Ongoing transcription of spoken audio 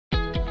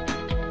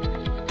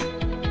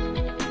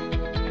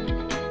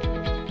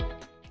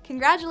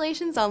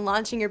Congratulations on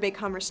launching your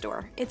Bigcommerce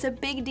store. It's a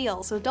big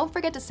deal, so don't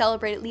forget to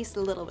celebrate at least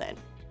a little bit.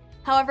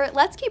 However,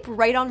 let's keep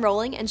right on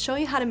rolling and show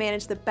you how to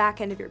manage the back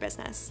end of your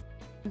business.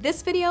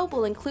 This video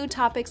will include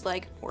topics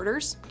like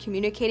orders,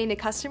 communicating to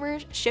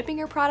customers, shipping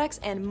your products,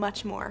 and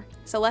much more.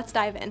 So let's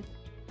dive in.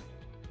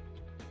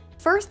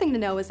 First thing to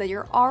know is that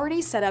you're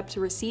already set up to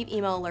receive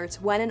email alerts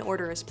when an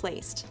order is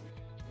placed.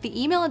 The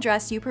email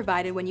address you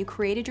provided when you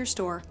created your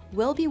store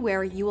will be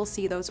where you will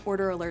see those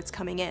order alerts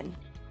coming in.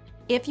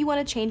 If you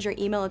want to change your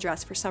email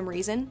address for some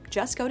reason,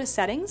 just go to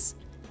Settings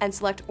and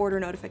select Order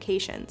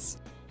Notifications.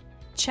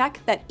 Check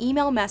that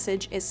Email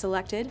Message is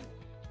selected.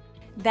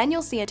 Then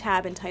you'll see a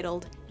tab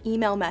entitled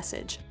Email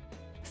Message.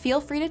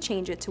 Feel free to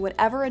change it to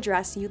whatever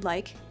address you'd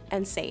like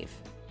and save.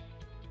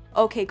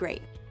 Okay,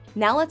 great.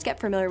 Now let's get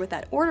familiar with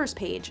that Orders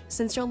page,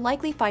 since you'll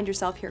likely find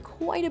yourself here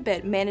quite a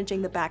bit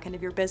managing the back end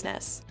of your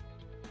business.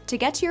 To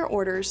get to your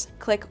orders,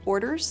 click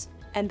Orders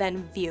and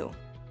then View.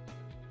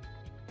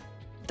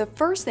 The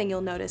first thing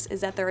you'll notice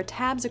is that there are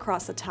tabs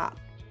across the top.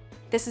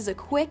 This is a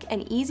quick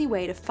and easy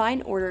way to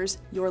find orders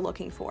you're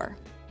looking for.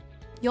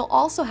 You'll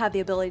also have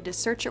the ability to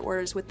search your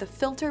orders with the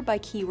Filter by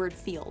Keyword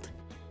field.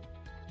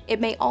 It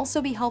may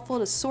also be helpful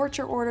to sort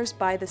your orders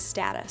by the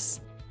status.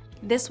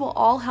 This will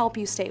all help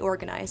you stay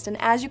organized, and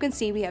as you can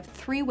see, we have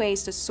 3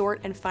 ways to sort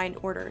and find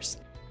orders.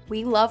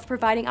 We love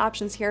providing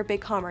options here at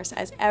Bigcommerce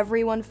as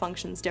everyone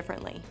functions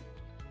differently.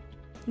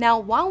 Now,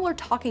 while we're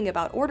talking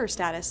about order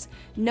status,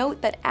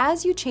 note that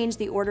as you change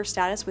the order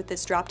status with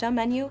this drop-down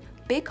menu,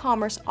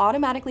 Bigcommerce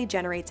automatically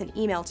generates an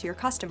email to your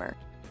customer.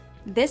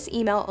 This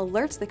email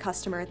alerts the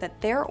customer that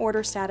their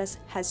order status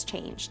has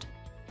changed.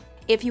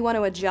 If you want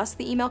to adjust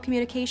the email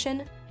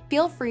communication,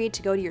 feel free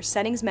to go to your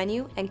Settings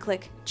menu and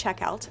click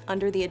Checkout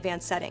under the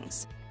Advanced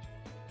Settings.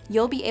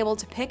 You'll be able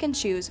to pick and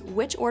choose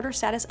which order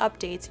status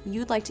updates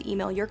you'd like to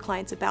email your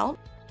clients about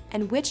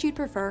and which you'd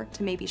prefer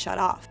to maybe shut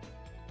off.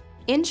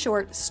 In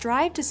short,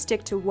 strive to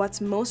stick to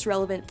what's most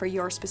relevant for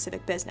your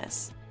specific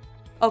business.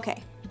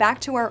 Okay,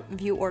 back to our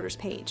View Orders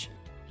page.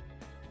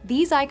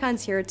 These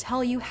icons here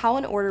tell you how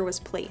an order was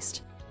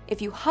placed.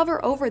 If you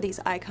hover over these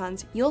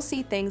icons, you'll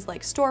see things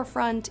like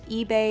storefront,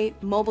 eBay,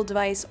 mobile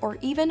device, or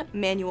even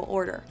manual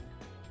order.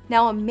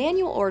 Now, a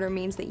manual order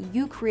means that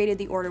you created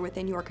the order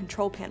within your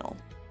control panel.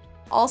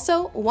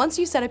 Also, once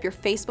you set up your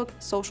Facebook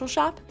social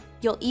shop,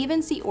 you'll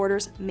even see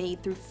orders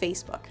made through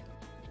Facebook.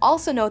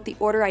 Also note the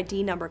order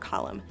ID number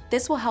column.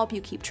 This will help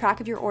you keep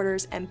track of your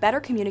orders and better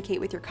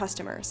communicate with your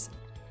customers.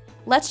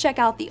 Let's check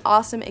out the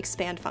awesome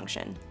Expand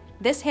function.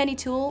 This handy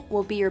tool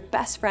will be your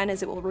best friend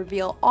as it will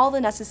reveal all the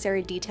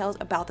necessary details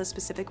about the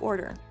specific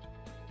order.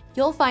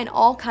 You'll find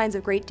all kinds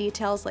of great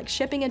details like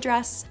shipping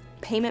address,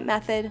 payment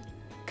method,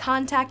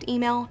 contact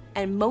email,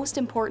 and most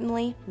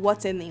importantly,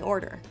 what's in the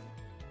order.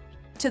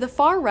 To the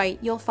far right,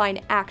 you'll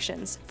find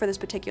actions for this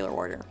particular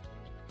order.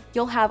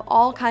 You'll have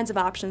all kinds of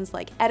options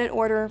like edit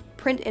order,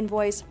 print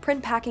invoice,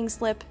 print packing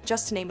slip,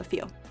 just to name a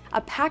few.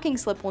 A packing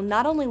slip will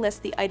not only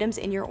list the items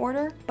in your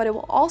order, but it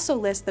will also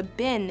list the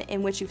bin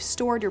in which you've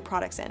stored your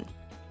products in.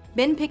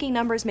 Bin picking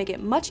numbers make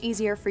it much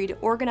easier for you to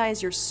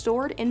organize your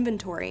stored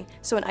inventory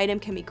so an item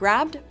can be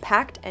grabbed,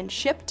 packed, and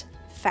shipped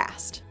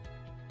fast.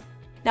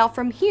 Now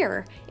from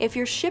here, if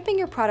you're shipping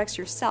your products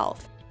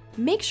yourself,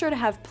 make sure to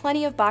have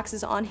plenty of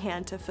boxes on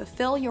hand to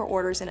fulfill your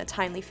orders in a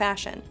timely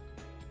fashion.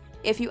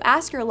 If you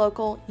ask your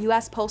local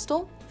US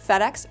Postal,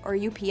 FedEx, or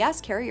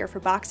UPS carrier for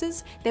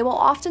boxes, they will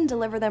often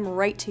deliver them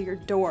right to your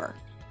door.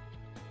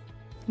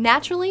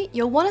 Naturally,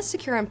 you'll want to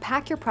secure and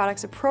pack your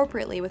products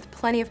appropriately with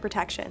plenty of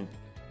protection.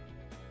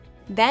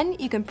 Then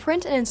you can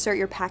print and insert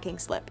your packing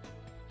slip.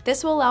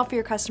 This will allow for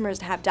your customers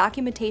to have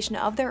documentation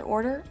of their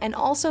order and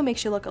also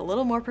makes you look a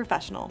little more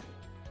professional.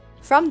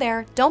 From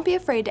there, don't be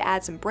afraid to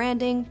add some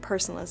branding,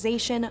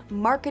 personalization,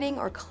 marketing,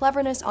 or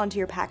cleverness onto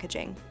your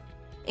packaging.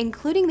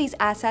 Including these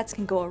assets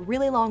can go a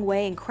really long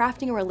way in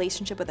crafting a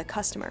relationship with a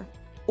customer,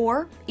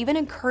 or even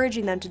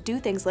encouraging them to do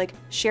things like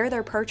share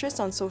their purchase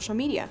on social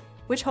media,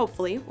 which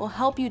hopefully will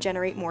help you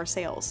generate more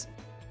sales.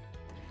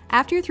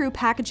 After you're through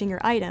packaging your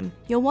item,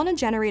 you'll want to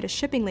generate a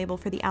shipping label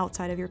for the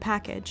outside of your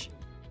package.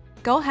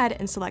 Go ahead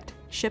and select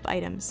Ship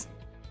Items.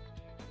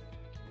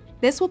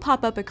 This will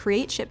pop up a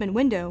Create Shipment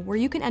window where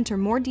you can enter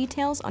more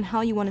details on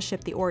how you want to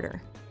ship the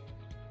order.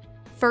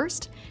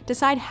 First,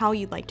 decide how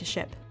you'd like to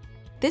ship.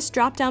 This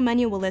drop-down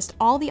menu will list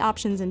all the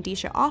options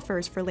Endicia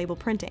offers for label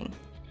printing.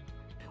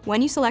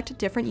 When you select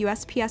different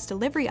USPS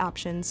delivery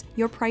options,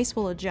 your price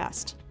will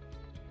adjust.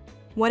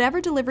 Whatever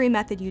delivery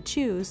method you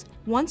choose,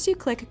 once you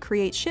click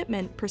Create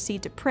Shipment,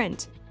 Proceed to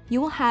Print,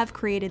 you will have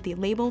created the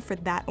label for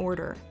that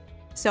order.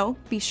 So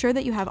be sure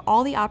that you have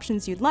all the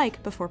options you'd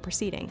like before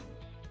proceeding.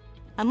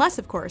 Unless,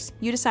 of course,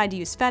 you decide to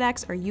use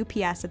FedEx or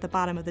UPS at the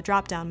bottom of the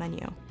drop-down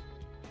menu.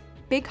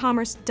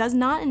 Bigcommerce does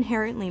not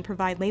inherently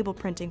provide label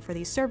printing for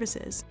these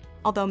services,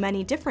 although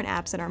many different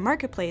apps in our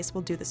marketplace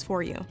will do this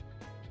for you.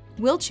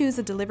 We'll choose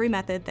the delivery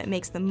method that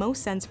makes the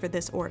most sense for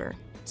this order,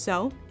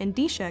 so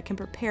Endicia can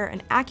prepare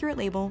an accurate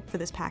label for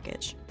this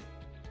package.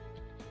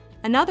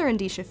 Another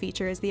Endicia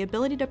feature is the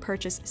ability to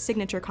purchase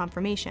signature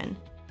confirmation.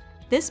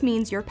 This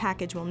means your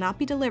package will not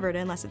be delivered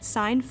unless it's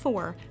signed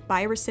for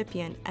by a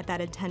recipient at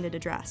that intended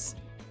address.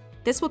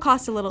 This will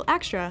cost a little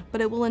extra, but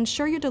it will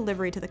ensure your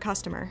delivery to the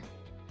customer.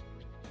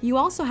 You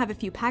also have a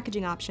few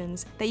packaging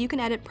options that you can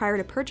edit prior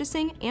to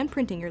purchasing and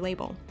printing your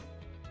label.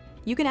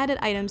 You can edit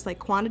items like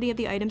quantity of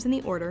the items in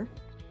the order,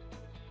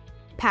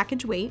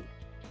 package weight,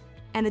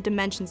 and the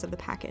dimensions of the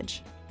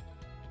package.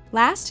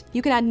 Last,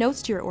 you can add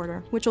notes to your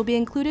order, which will be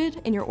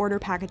included in your order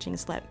packaging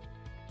slip.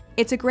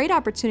 It's a great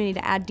opportunity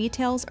to add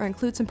details or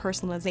include some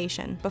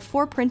personalization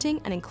before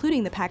printing and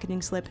including the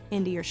packaging slip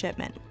into your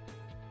shipment.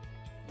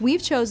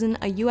 We've chosen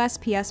a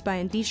USPS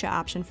by Endicia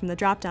option from the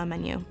drop-down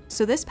menu,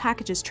 so this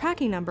package's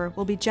tracking number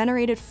will be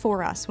generated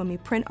for us when we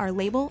print our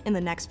label in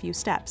the next few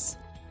steps.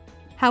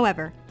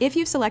 However, if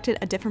you've selected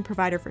a different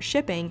provider for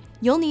shipping,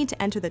 you'll need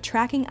to enter the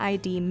tracking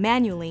ID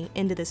manually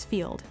into this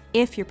field,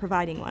 if you're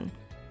providing one.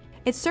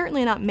 It's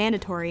certainly not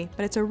mandatory,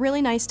 but it's a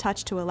really nice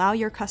touch to allow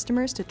your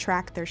customers to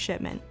track their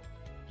shipment.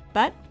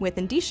 But with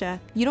Endicia,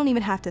 you don't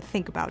even have to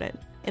think about it.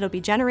 It'll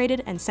be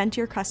generated and sent to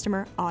your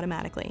customer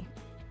automatically.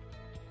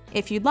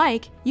 If you'd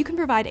like, you can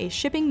provide a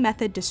shipping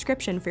method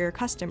description for your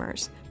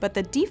customers, but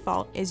the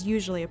default is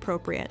usually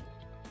appropriate.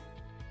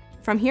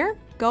 From here,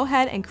 go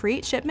ahead and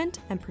create shipment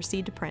and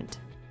proceed to print.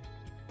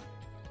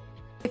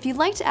 If you'd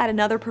like to add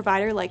another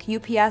provider like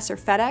UPS or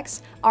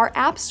FedEx, our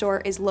App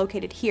Store is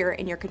located here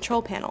in your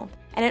control panel,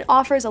 and it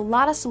offers a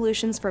lot of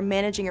solutions for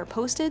managing your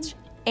postage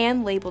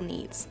and label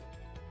needs.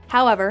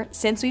 However,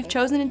 since we've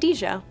chosen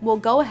Endicia, we'll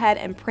go ahead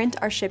and print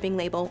our shipping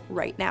label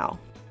right now.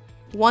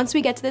 Once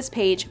we get to this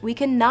page, we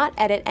cannot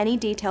edit any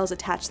details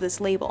attached to this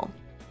label.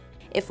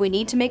 If we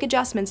need to make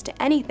adjustments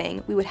to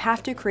anything, we would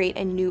have to create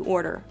a new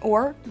order,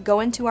 or go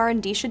into our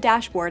Endicia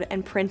dashboard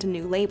and print a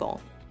new label.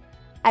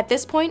 At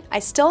this point, I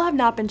still have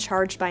not been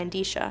charged by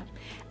Endicia.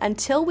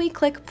 Until we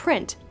click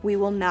print, we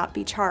will not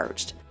be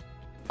charged.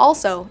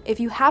 Also, if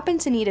you happen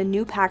to need a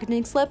new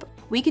packaging slip,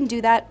 we can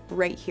do that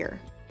right here.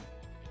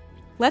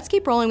 Let's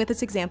keep rolling with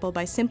this example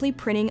by simply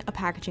printing a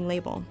packaging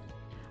label.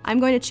 I'm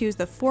going to choose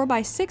the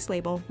 4x6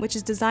 label, which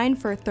is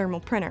designed for a thermal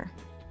printer.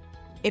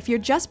 If you're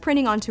just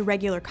printing onto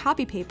regular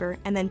copy paper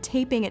and then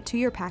taping it to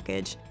your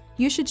package,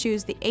 you should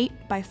choose the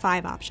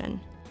 8x5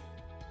 option.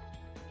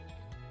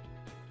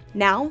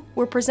 Now,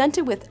 we're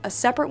presented with a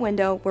separate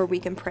window where we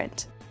can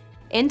print.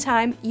 In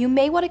time, you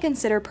may want to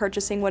consider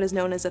purchasing what is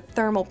known as a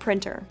thermal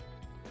printer.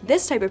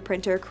 This type of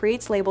printer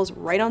creates labels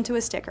right onto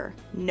a sticker,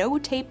 no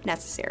tape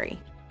necessary.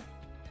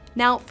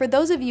 Now, for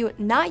those of you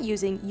not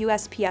using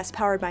USPS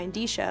powered by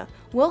Endicia,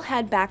 we'll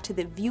head back to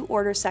the View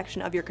Order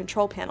section of your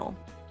control panel.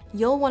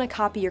 You'll want to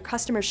copy your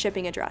customer's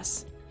shipping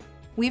address.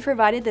 We've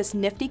provided this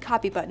nifty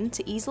copy button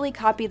to easily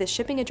copy the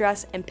shipping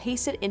address and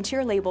paste it into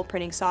your label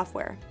printing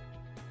software.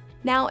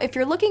 Now, if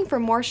you're looking for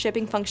more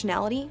shipping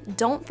functionality,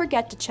 don't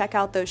forget to check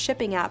out those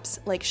shipping apps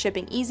like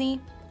Shipping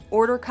Easy,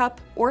 Order Cup,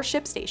 or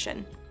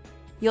ShipStation.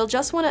 You'll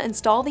just want to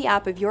install the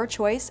app of your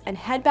choice and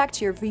head back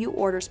to your View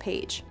Orders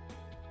page.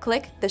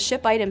 Click the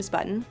Ship Items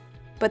button,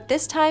 but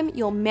this time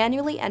you'll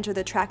manually enter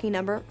the tracking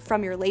number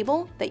from your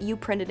label that you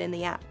printed in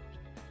the app.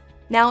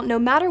 Now, no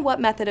matter what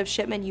method of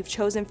shipment you've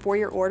chosen for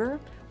your order,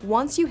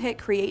 once you hit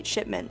Create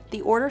Shipment,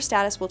 the order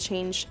status will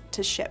change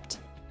to Shipped.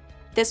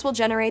 This will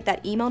generate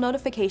that email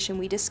notification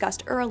we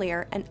discussed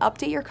earlier and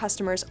update your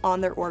customers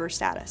on their order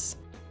status.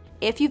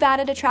 If you've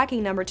added a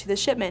tracking number to the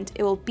shipment,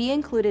 it will be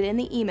included in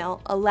the email,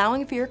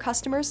 allowing for your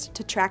customers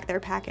to track their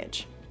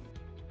package.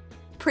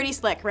 Pretty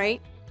slick,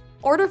 right?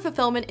 Order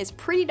fulfillment is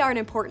pretty darn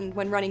important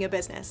when running a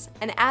business,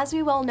 and as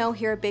we well know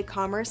here at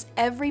Bigcommerce,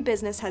 every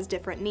business has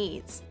different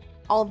needs.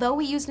 Although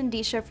we used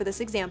Endicia for this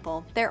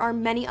example, there are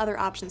many other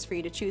options for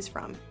you to choose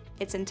from.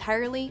 It's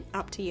entirely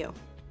up to you.